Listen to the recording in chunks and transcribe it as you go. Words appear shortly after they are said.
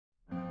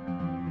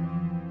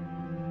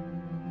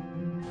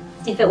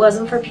If it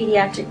wasn't for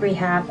Pediatric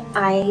Rehab,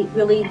 I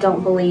really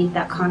don't believe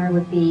that Connor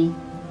would be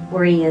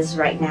where he is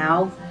right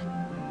now.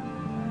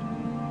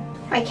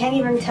 I can't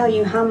even tell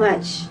you how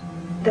much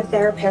the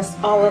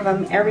therapists, all of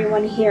them,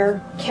 everyone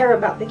here, care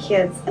about the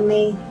kids, and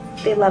they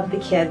love the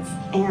kids,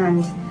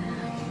 and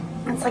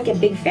it's like a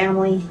big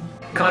family.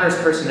 Connor's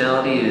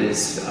personality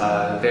is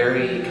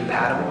very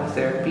compatible with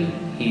therapy.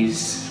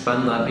 He's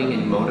fun-loving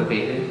and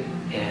motivated,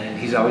 and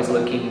he's always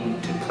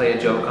looking to play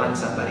a joke on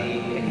somebody,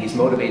 and he's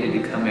motivated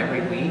to come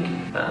every week.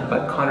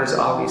 But Connor's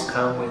always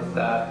come with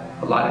a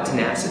lot of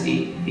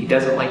tenacity. He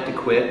doesn't like to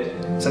quit.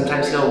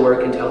 Sometimes he'll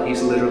work until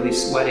he's literally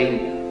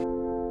sweating.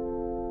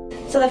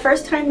 So the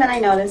first time that I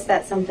noticed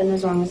that something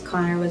was wrong with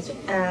Connor was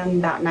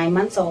about 9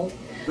 months old,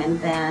 and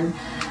then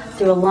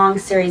through a long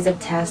series of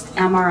tests,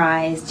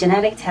 MRIs,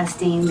 genetic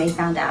testing, they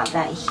found out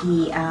that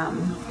he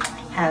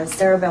has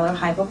cerebellar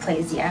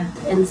hypoplasia,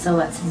 and so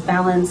that's his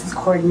balance, his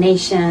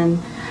coordination.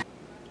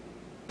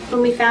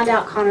 When we found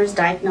out Connor's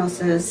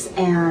diagnosis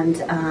and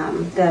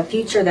the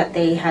future that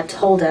they had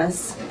told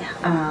us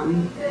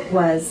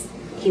was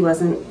he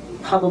wasn't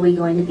probably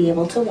going to be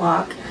able to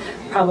walk,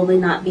 probably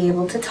not be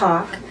able to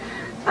talk,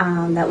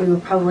 that we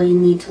would probably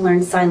need to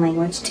learn sign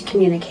language to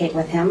communicate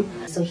with him.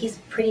 So he's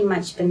pretty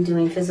much been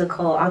doing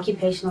physical,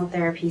 occupational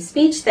therapy,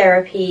 speech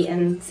therapy,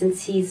 and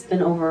since he's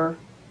been over,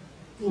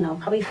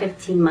 probably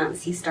 15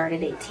 months. He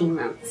started 18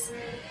 months.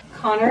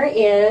 Connor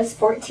is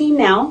 14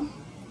 now,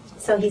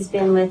 so he's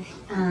been with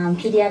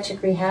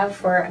Pediatric Rehab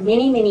for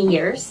many, many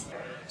years.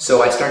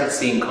 So I started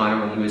seeing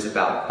Connor when he was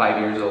about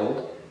 5 years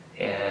old,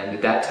 and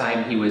at that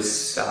time he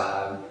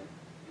wasn't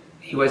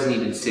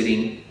even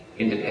sitting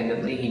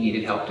independently. He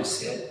needed help to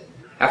sit.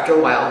 After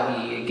a while,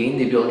 he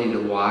gained the ability to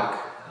walk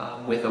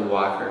with a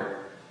walker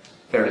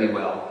fairly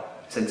well,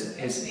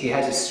 since he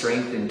has his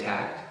strength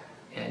intact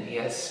and he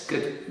has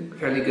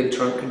fairly good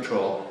trunk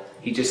control.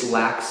 He just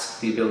lacks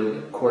the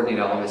ability to coordinate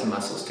all of his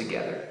muscles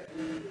together.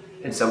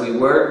 And so we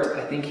worked.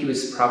 I think he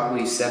was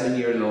probably 7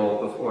 years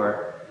old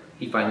before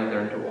he finally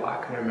learned to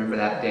walk. And I remember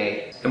that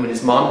day. And when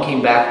his mom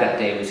came back that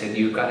day, we said,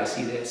 "You've got to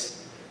see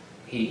this.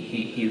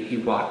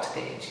 He walked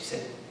today." And she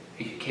said,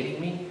 "Are you kidding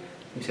me?"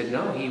 We said,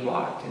 "No, he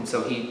walked." And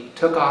so he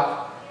took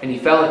off, and he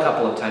fell a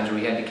couple of times where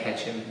we had to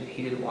catch him.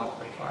 He didn't walk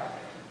very far.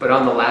 But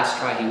on the last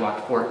try, he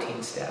walked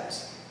 14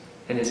 steps.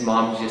 And his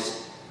mom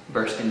just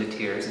burst into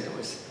tears, and it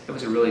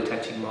was a really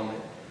touching moment.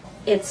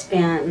 It's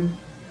been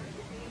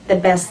the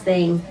best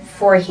thing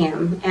for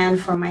him and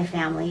for my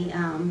family.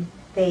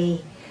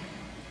 They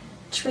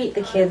treat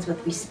the kids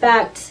with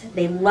respect.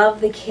 They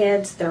love the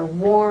kids. They're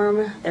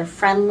warm. They're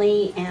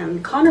friendly.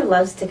 And Connor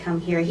loves to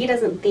come here. He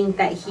doesn't think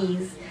that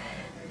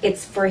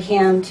it's for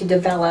him to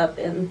develop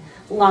in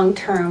long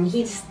term.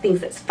 He just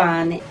thinks it's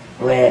fun.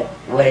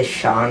 With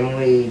Sean,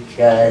 we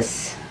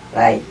just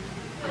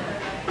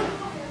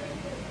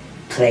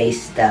play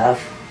stuff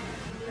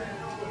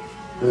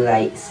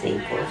like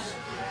Staples,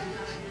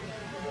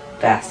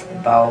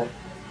 basketball,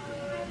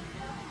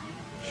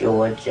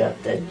 George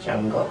of the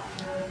Jungle.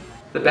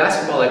 The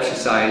basketball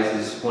exercise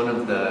is one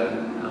of the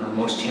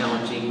most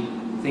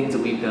challenging things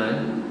that we've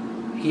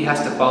done. He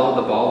has to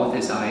follow the ball with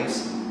his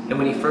eyes. And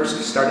when he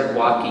first started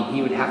walking,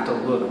 he would have to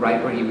look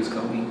right where he was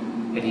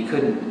going, and he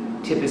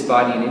couldn't tip his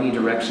body in any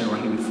direction or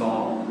he would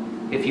fall.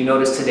 If you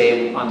notice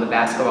today on the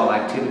basketball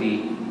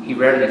activity, he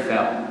rarely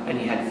fell, and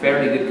he had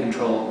fairly good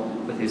control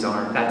with his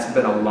arm. That's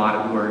been a lot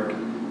of work.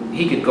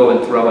 He could go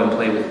and throw and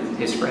play with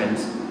his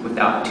friends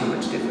without too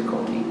much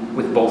difficulty,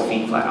 with both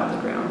feet flat on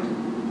the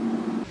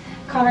ground.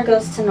 Connor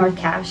goes to North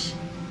Cache.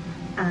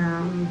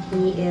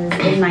 He is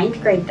in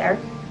 9th grade there.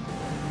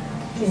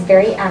 He's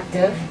very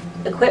active.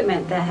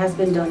 Equipment that has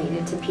been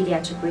donated to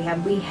Pediatric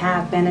Rehab, we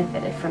have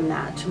benefited from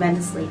that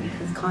tremendously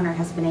because Connor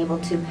has been able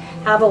to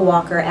have a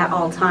walker at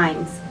all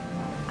times.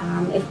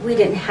 If we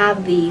didn't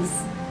have these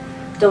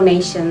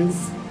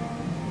donations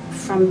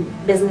from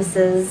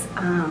businesses,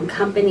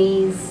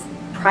 companies,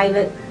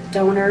 private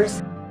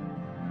donors,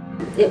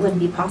 it wouldn't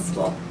be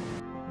possible.